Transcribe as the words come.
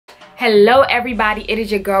Hello everybody, it is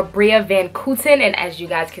your girl Bria Van Kooten, and as you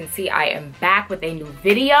guys can see, I am back with a new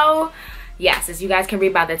video. Yes, as you guys can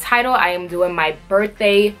read by the title, I am doing my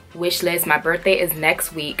birthday wish list. My birthday is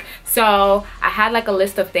next week, so I had like a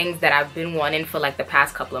list of things that I've been wanting for like the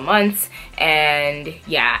past couple of months, and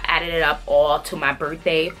yeah, I added it up all to my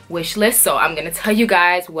birthday wish list. So I'm gonna tell you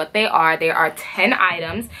guys what they are. There are 10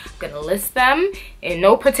 items. I'm gonna list them in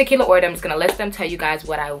no particular order. I'm just gonna list them, tell you guys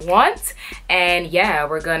what I want, and yeah,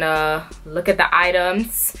 we're gonna look at the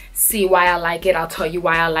items, see why I like it. I'll tell you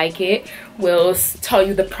why I like it. We'll tell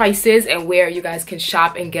you the prices and where you guys can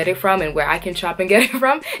shop and get it from, and where I can shop and get it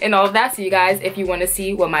from, and all of that. So you guys, if you want to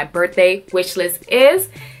see what my birthday wish list is,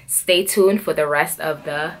 stay tuned for the rest of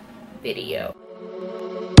the video.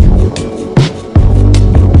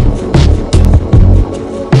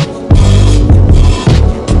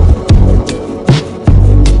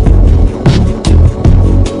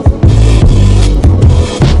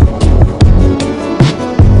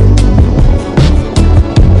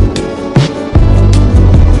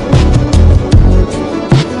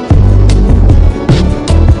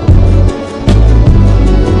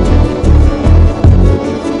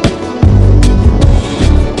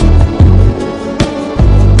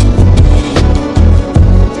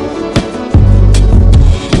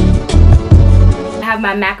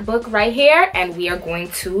 My MacBook right here, and we are going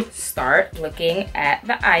to start looking at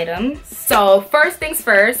the items. So first things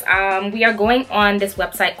first, we are going on this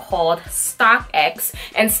website called StockX,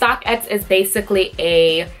 and StockX is basically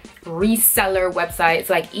a reseller website. It's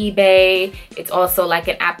like eBay. It's also like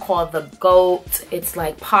an app called The Goat. It's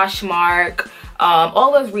like Poshmark,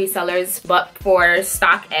 all those resellers. But for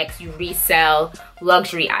StockX, you resell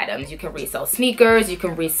luxury items. You can resell sneakers, you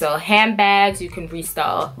can resell handbags, you can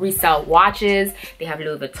resell watches. They have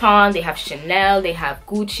Louis Vuitton, they have Chanel, they have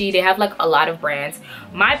Gucci, they have like a lot of brands.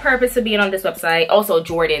 My purpose of being on this website, also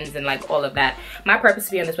Jordans and like all of that, my purpose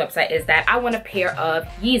to be on this website is that I want a pair of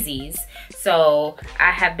Yeezys. So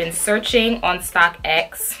I have been searching on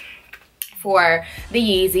StockX for the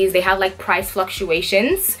Yeezys. They have like price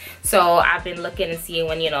fluctuations, so I've been looking and seeing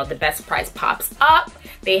when, you know, the best price pops up.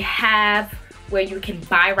 They have where you can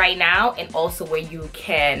buy right now, and also where you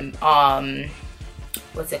can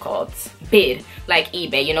what's it called, bid, like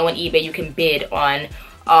eBay. You know, on eBay you can bid on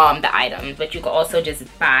the items, but you can also just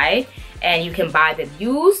buy, and you can buy them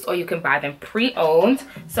used or you can buy them pre-owned.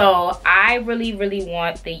 So I really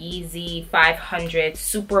want the Yeezy 500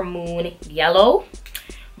 Super Moon Yellow.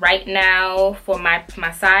 Right now for my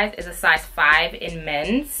size is a size 5 in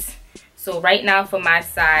men's. So right now for my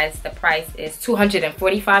size, the price is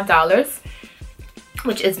 $245,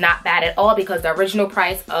 which is not bad at all, because the original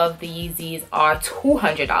price of the Yeezys are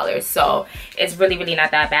 $200. So it's really not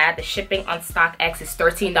that bad. The shipping on StockX is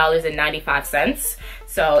 $13.95.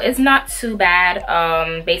 So it's not too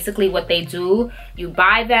bad. Basically what they do, you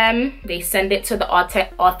buy them, they send it to the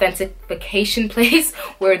authentication place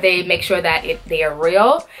where they make sure that they are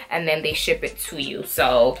real, and then they ship it to you.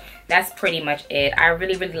 So that's pretty much it. I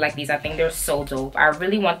really like these. I think they're so dope. I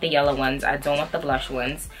really want the yellow ones. I don't want the blush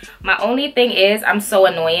ones. My only thing is, I'm so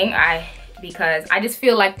annoying because I just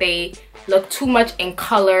feel like they look too much in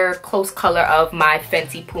color, close color of my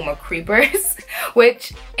Fenty Puma Creepers,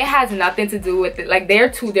 which it has nothing to do with it. Like, they're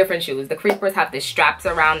two different shoes. The Creepers have the straps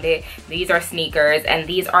around it. These are sneakers, and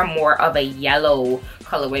these are more of a yellow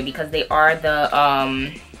colorway because they are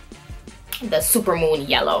the Super Moon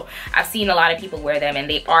Yellow. I've seen a lot of people wear them, and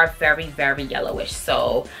they are very yellowish.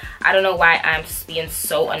 So I don't know why I'm being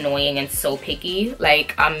so annoying and so picky.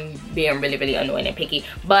 Like, I'm being really annoying and picky,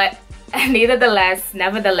 but nevertheless,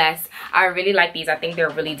 I really like these. I think they're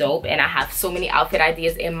really dope, and I have so many outfit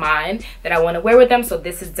ideas in mind that I want to wear with them. So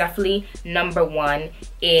this is definitely #1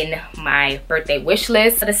 in my birthday wish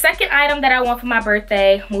list. So the second item that I want for my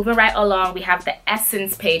birthday, moving right along, we have the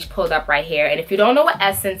Essence page pulled up right here. And if you don't know what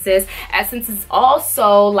Essence is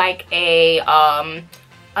also like a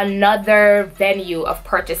another venue of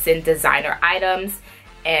purchasing designer items,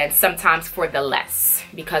 and sometimes for the less,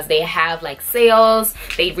 because they have like sales.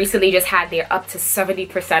 They recently just had their up to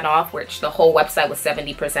 70% off, which the whole website was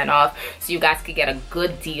 70% off, so you guys could get a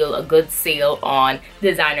good deal, a good sale on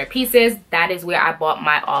designer pieces. That is where I bought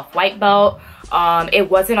my off-white belt.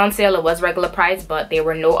 It wasn't on sale, it was regular price, but there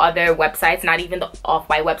were no other websites, not even the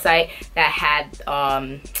off-white website, that had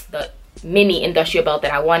the mini industrial belt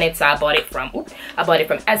that I wanted. So I bought it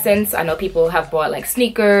from Essence. I know people have bought like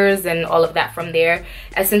sneakers and all of that from there.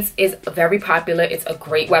 Essence is very popular. It's a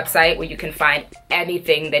great website where you can find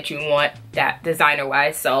anything that you want, that designer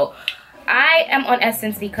wise. So I am on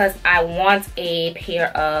Essence because I want a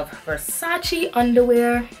pair of Versace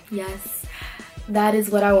underwear. Yes, that is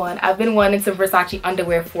what I want. I've been wanting some Versace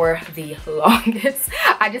underwear for the longest.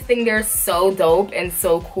 I just think they're so dope and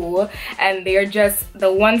so cool, and they're just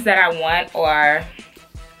the ones that I want are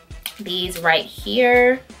these right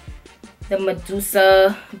here, the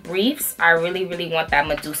Medusa briefs. I really want that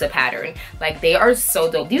Medusa pattern. Like, they are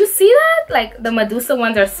so dope. Do you see that? Like, the Medusa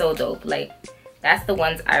ones are so dope. Like, that's the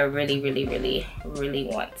ones I really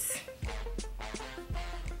want.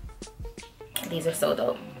 These are so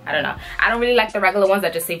dope. I don't know. I don't really like the regular ones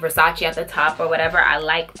that just say Versace at the top or whatever. I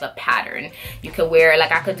like the pattern. You could wear,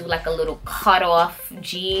 like, I could do like a little cut off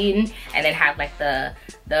jean and then have like the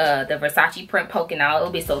Versace print poking out. It'll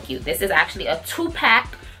be so cute. This is actually a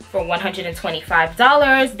 2-pack for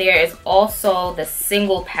 $125. There is also the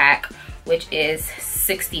single pack, which is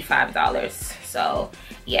 $65. So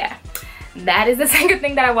yeah, that is the second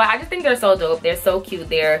thing that I want. I just think they're so dope. They're so cute.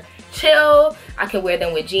 They're chill. I could wear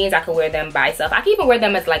them with jeans. I could wear them by itself. I can even wear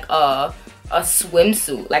them as like a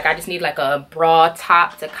swimsuit. Like, I just need like a bra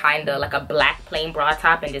top to kind of like a black plain bra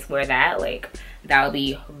top and just wear that. Like, that would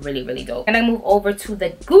be really dope. And I move over to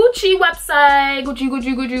the Gucci website.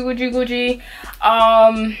 Gucci.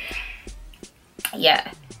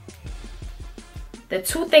 Yeah, the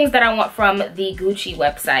two things that I want from the Gucci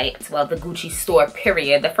website, well, the Gucci store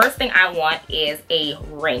period. The first thing I want is a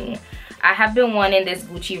ring. I have been wanting this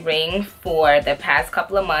Gucci ring for the past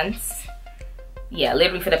couple of months. Yeah,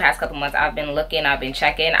 literally for the past couple of months. I've been looking, I've been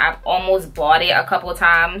checking. I've almost bought it a couple of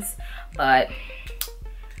times, but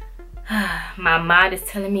my mind is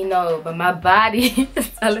telling me no, but my body is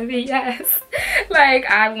telling me yes. Like,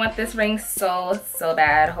 I want this ring so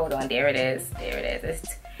bad. Hold on, there it is. There it is.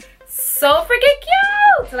 It's so freaking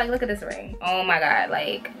cute. So, like, look at this ring. Oh my god,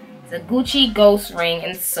 like, the Gucci ghost ring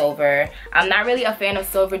in silver. I'm not really a fan of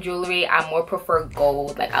silver jewelry. I more prefer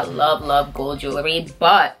gold. Like, I love gold jewelry,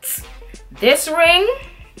 but this ring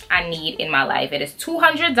I need in my life. It is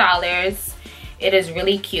 $200. It is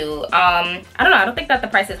really cute. I don't know, I don't think that the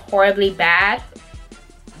price is horribly bad.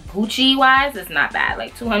 Gucci wise, it's not bad.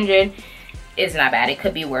 Like, 200 is not bad. It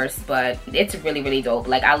could be worse, but it's really dope.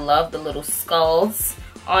 Like, I love the little skulls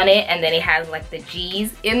on it, and then it has like the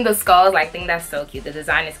G's in the skulls. Like, I think that's so cute. The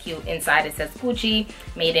design is cute. Inside it says Gucci,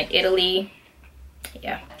 made in Italy.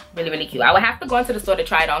 Yeah, really cute. I would have to go into the store to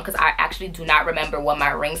try it on because I actually do not remember what my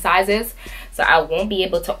ring size is, so I won't be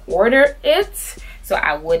able to order it. So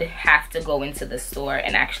I would have to go into the store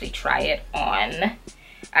and actually try it on.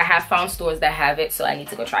 I have found stores that have it, so I need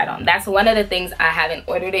to go try it on. That's one of the things I haven't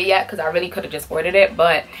ordered it yet because I really could have just ordered it,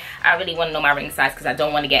 but I really want to know my ring size because I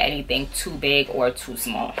don't want to get anything too big or too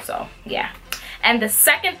small. So yeah. And the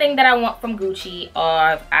second thing that I want from Gucci,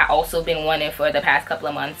 I also been wanting for the past couple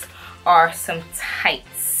of months, are some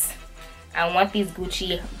tights. I want these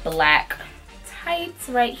Gucci black tights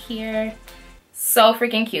right here. So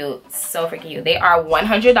freaking cute, so freaking cute. They are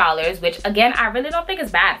 $100, which again, I really don't think is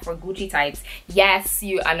bad for Gucci tights. Yes,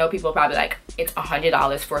 I know people are probably like, it's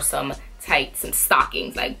 $100 for some tights and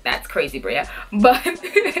stockings. Like, that's crazy, Bria. But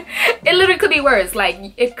it literally could be worse.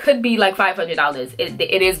 Like, it could be like $500.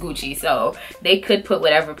 It is Gucci, so they could put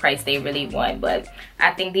whatever price they really want. But I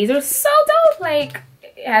think these are so dope. Like,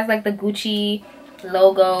 it has like the Gucci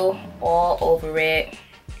logo all over it.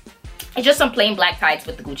 It's just some plain black tights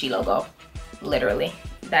with the Gucci logo. Literally,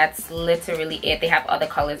 that's literally it. They have other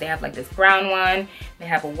colors. They have like this brown one, they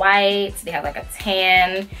have a white, they have like a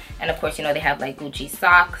tan, and of course, you know, they have like Gucci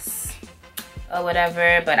socks or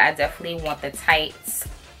whatever. But I definitely want the tights,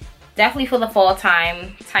 definitely for the fall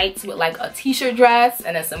time. Tights with like a t-shirt dress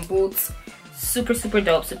and then some boots. Super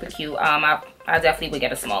dope, super cute. I definitely would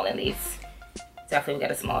get a small in these. Definitely would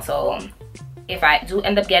get a small. So if I do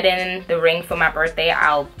end up getting the ring for my birthday,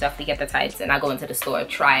 I'll definitely get the tights and I'll go into the store,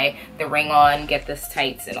 try the ring on, get this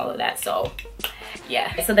tights and all of that. So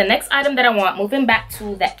yeah. So the next item that I want, moving back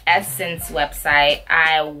to the Essence website,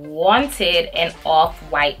 I wanted an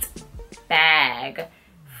off-white bag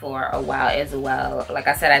for a while as well. Like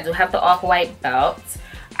I said, I do have the off-white belt.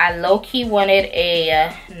 I low-key wanted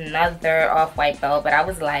another off-white belt, but I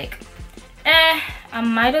was like, I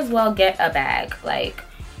might as well get a bag. Like,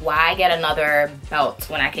 why get another belt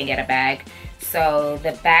when I can get a bag? So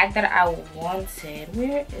the bag that I wanted,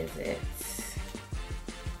 where is it?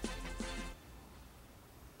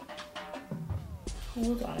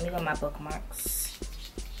 Hold on, let me go to my bookmarks.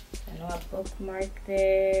 I know I bookmarked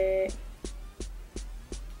it.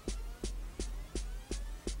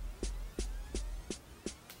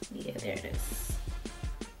 Yeah, there it is.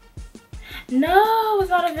 No, it's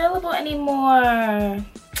not available anymore.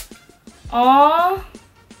 Aww.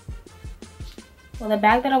 Well, the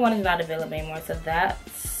bag that I wanted is not available anymore, so that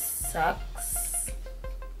sucks.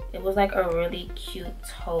 It was like a really cute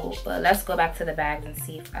tote. But let's go back to the bags and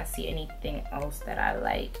see if I see anything else that I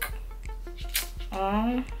like.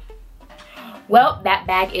 Well, that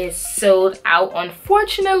bag is sold out,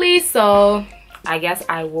 unfortunately, so I guess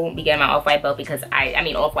I won't be getting my off-white belt because I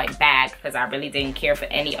mean off-white bag, because I really didn't care for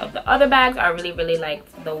any of the other bags. I really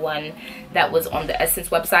liked the one that was on the Essence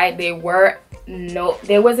website. It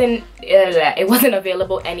wasn't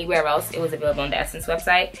available anywhere else. It was available on the Essence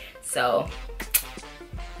website. So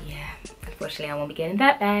yeah, unfortunately I won't be getting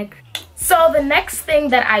that bag. So the next thing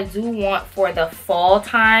that I do want for the fall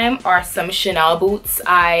time are some Chanel boots.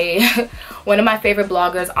 One of my favorite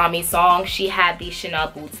bloggers, Ami Song, she had these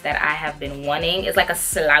Chanel boots that I have been wanting. It's like a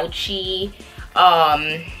slouchy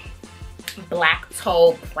black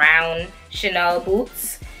toe brown Chanel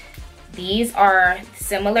boots. These are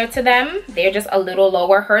similar to them. They're just a little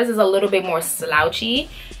lower. Hers is a little bit more slouchy.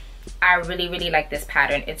 I really like this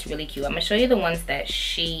pattern. It's really cute. I'm gonna show you the ones that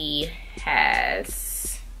she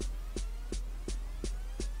has,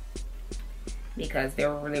 because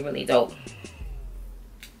they're really dope.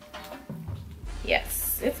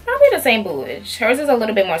 Yes, it's probably the same bootage. Hers is a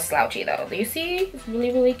little bit more slouchy though. Do you see? It's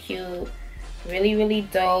really cute. Really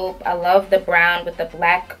dope. I love the brown with the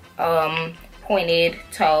black pointed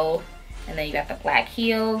toe, and then you got the black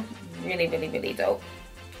heel. Really dope.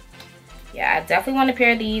 Yeah, I definitely want a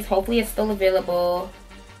pair of these. Hopefully it's still available.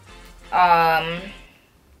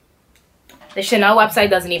 The Chanel website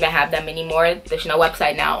doesn't even have them anymore. The Chanel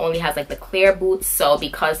website now only has like the clear boots. So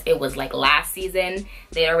because it was like last season,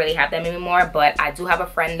 they don't really have them anymore. But I do have a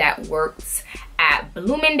friend that works at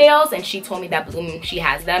Bloomingdale's, and she told me that she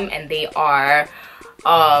has them, and they are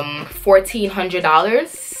 $1,400.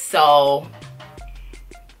 So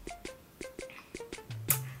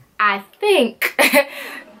I think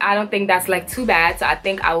I don't think that's like too bad, so I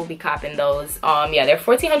think I will be copping those. Yeah, they're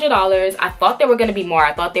 $1,400. I thought they were gonna be more.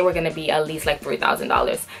 I thought they were gonna be at least like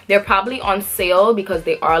 $3,000. They're probably on sale because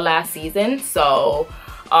they are last season, so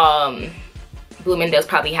Bloomingdale's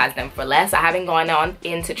probably has them for less. I haven't gone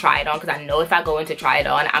in to try it on, because I know if I go in to try it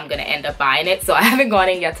on, I'm gonna end up buying it. So I haven't gone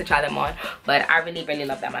in yet to try them on, but I really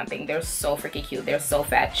love them. I think they're so freaking cute. They're so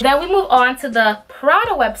fetch. Then we move on to the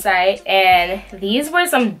Prada website, and these were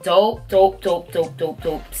some dope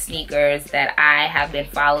sneakers that I have been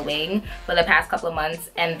following for the past couple of months,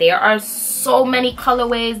 and there are so many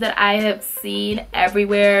colorways that I have seen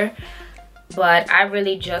everywhere, but I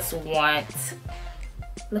really just want,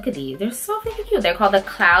 look at these. They're so freaking cute. They're called the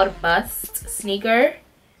Cloud Bust sneaker.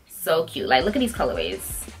 So cute. Like, look at these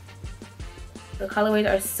colorways. The colorways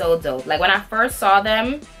are so dope. Like, when I first saw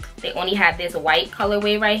them, they only had this white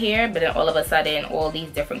colorway right here, but then all of a sudden, all these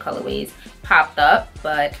different colorways popped up.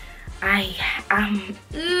 But I'm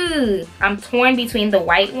torn between the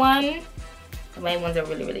white one. The white ones are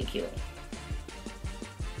really cute.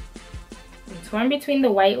 I'm torn between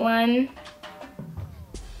the white one.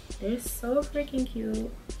 They're so freaking cute.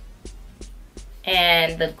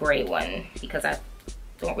 And the gray one, because I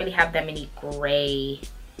don't really have that many gray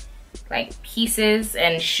like pieces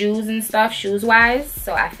and shoes and stuff, shoes wise.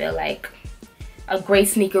 So I feel like a gray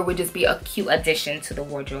sneaker would just be a cute addition to the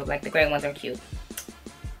wardrobe. Like, the gray ones are cute.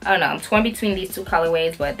 I don't know, I'm torn between these two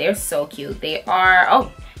colorways, but they're so cute. They are,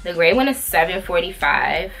 oh, the gray one is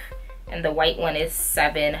 $745 and the white one is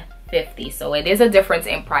 $750. So it is a difference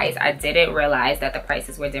in price. I didn't realize that the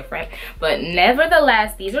prices were different, but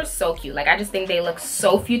nevertheless, these are so cute. Like, I just think they look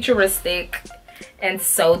so futuristic and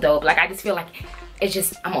so dope. Like, I just feel like it's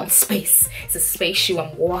just, I'm on space. It's a space shoe.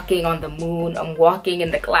 I'm walking on the moon. I'm walking in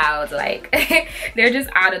the clouds. Like, they're just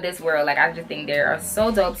out of this world. Like, I just think they are so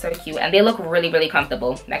dope, so cute, and they look really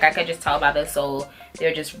comfortable. Like, I could just tell by the sole,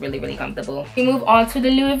 they're just really comfortable. We move on to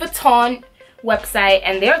the Louis Vuitton website,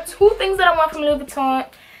 and there are two things that I want from Louis Vuitton.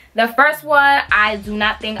 The first one, I do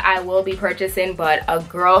not think I will be purchasing, but a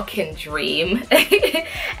girl can dream.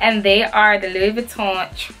 And they are the Louis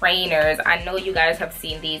Vuitton trainers. I know you guys have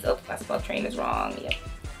seen these. Oops, I spelled trainers wrong. Yep.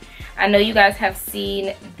 I know you guys have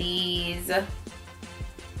seen these.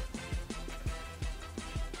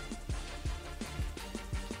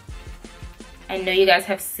 I know you guys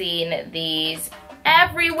have seen these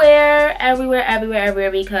everywhere,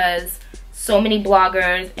 because so many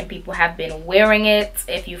bloggers and people have been wearing it.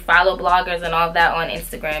 If you follow bloggers and all of that on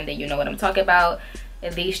Instagram, then you know what I'm talking about.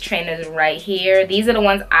 These trainers right here, these are the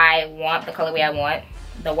ones I want, the colorway I want.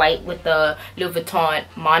 The white with the Louis Vuitton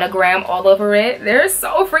monogram all over it. They're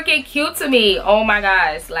so freaking cute to me. Oh my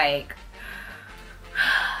gosh, like,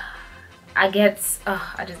 they're so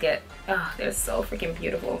freaking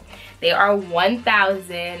beautiful. They are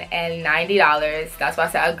 $1,090. That's why I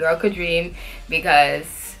said a girl could dream, because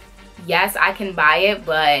yes, I can buy it,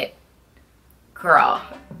 but girl,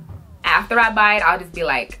 after I buy it, I'll just be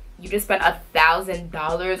like, you just spent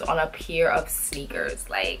 $1,000 on a pair of sneakers.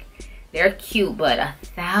 Like, they're cute, but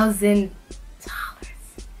 $1,000.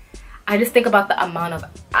 I just think about the amount of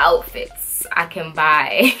outfits I can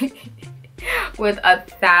buy with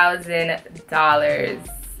 $1,000.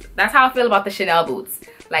 That's how I feel about the Chanel boots.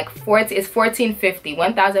 Like, it's $1,450,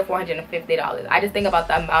 $1,450. I just think about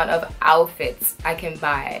the amount of outfits I can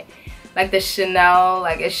buy. Like the Chanel,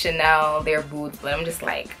 like it's Chanel, they're boots, but I'm just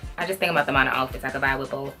like, I just think about the amount of outfits I could buy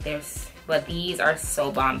with both. But these are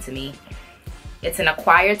so bomb to me. It's an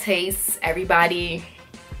acquired taste. Everybody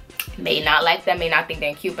may not like them, may not think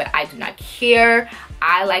they're cute, but I do not care.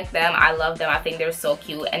 I like them, I love them, I think they're so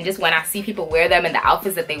cute. And just when I see people wear them and the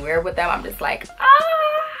outfits that they wear with them, I'm just like,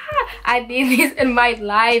 I need these in my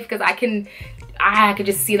life, because I could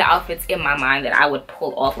just see the outfits in my mind that I would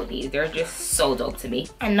pull off with these. They're just so dope to me.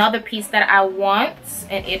 Another piece that I want,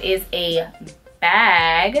 and it is a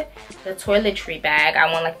bag, the toiletry bag.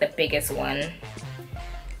 I want like the biggest one.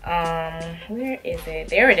 Where is it?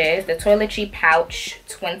 There it is, the toiletry pouch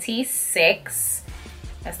 26.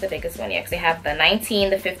 That's the biggest one. Yeah, because they have the 19,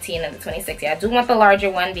 the 15, and the 26. Yeah, I do want the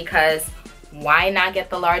larger one, because why not get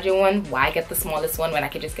the larger one? Why get the smallest one when I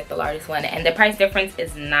could just get the largest one? And the price difference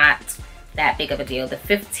is not that big of a deal. The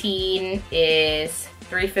 15 is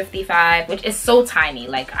 $355, which is so tiny.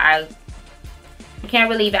 Like, I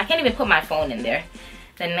can't even put my phone in there.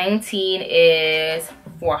 The 19 is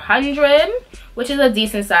 $400, which is a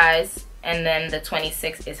decent size. And then the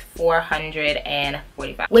 26 is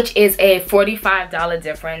 $445, which is a $45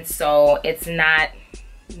 difference. So it's not,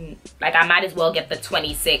 like, I might as well get the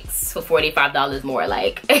 26 for $45 more.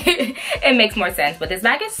 Like, it makes more sense. But this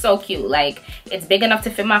bag is so cute. Like, it's big enough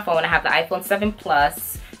to fit my phone. I have the iPhone 7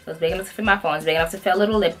 Plus, so it's big enough to fit my phone. It's big enough to fit a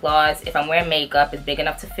little lip gloss. If I'm wearing makeup, it's big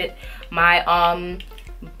enough to fit my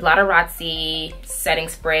Versace setting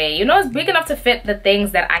spray. You know, it's big enough to fit the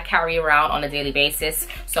things that I carry around on a daily basis.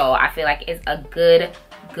 So I feel like it's a good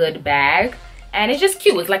bag. And it's just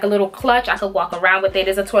cute. It's like a little clutch. I could walk around with it.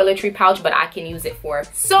 It's a toiletry pouch, but I can use it for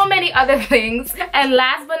so many other things. And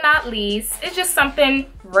last but not least, it's just something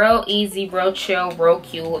real easy, real chill, real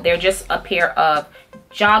cute. They're just a pair of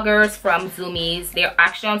joggers from Zoomies. They're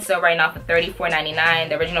actually on sale right now for $34.99.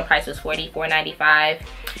 The original price was $44.95.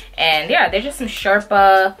 And yeah, they're just some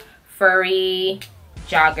Sherpa furry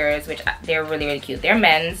joggers, which they're really cute. They're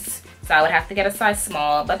men's, so I would have to get a size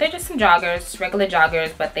small, but they're just some joggers, regular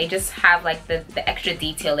joggers, but they just have like the extra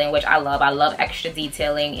detailing, which I love. I love extra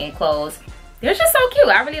detailing in clothes. They're just so cute.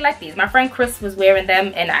 I really like these. My friend Chris was wearing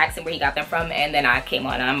them, and I asked him where he got them from, and then I came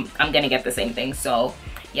on. I'm gonna get the same thing. So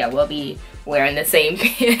yeah, we'll be wearing the same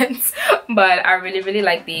pants. But I really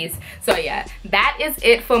like these. So yeah, that is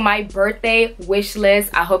it for my birthday wish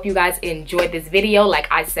list. I hope you guys enjoyed this video. Like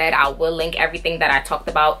I said, I will link everything that I talked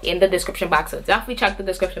about in the description box, so definitely check the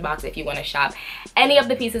description box if you want to shop any of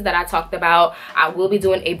the pieces that I talked about. I will be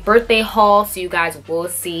doing a birthday haul, so you guys will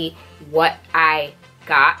see what I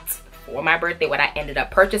got for my birthday, what I ended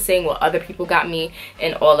up purchasing, what other people got me,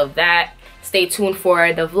 and all of that. Stay tuned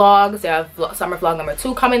for the vlogs. There are summer vlog number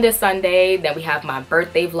 2 coming this Sunday. Then we have my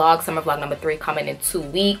birthday vlog, summer vlog number 3 coming in 2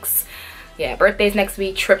 weeks. Yeah, birthday's next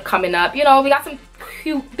week, trip coming up. You know, we got some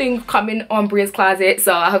cute things coming on Bria's Closet.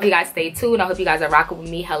 So I hope you guys stay tuned. I hope you guys are rocking with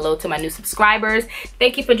me. Hello to my new subscribers.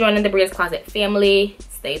 Thank you for joining the Bria's Closet family.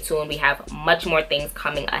 Stay tuned. We have much more things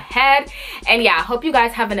coming ahead. And yeah, I hope you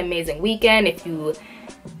guys have an amazing weekend. If you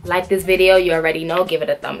like this video, you already know, give it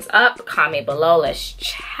a thumbs up, comment below, let's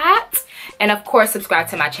chat. And of course, subscribe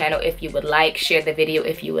to my channel if you would like. Share the video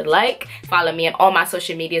if you would like. Follow me on all my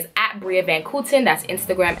social medias at Bria Van Kooten. That's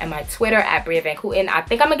Instagram and my Twitter at Bria Van Kooten. I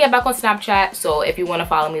think I'm gonna get back on Snapchat, so if you want to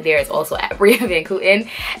follow me there, it's also at Bria Van Kooten.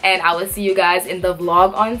 And I will see you guys in the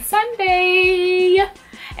vlog on Sunday.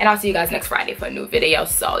 And I'll see you guys next Friday for a new video.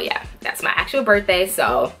 So yeah, that's my actual birthday.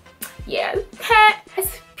 So yeah,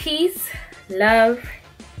 peace, love,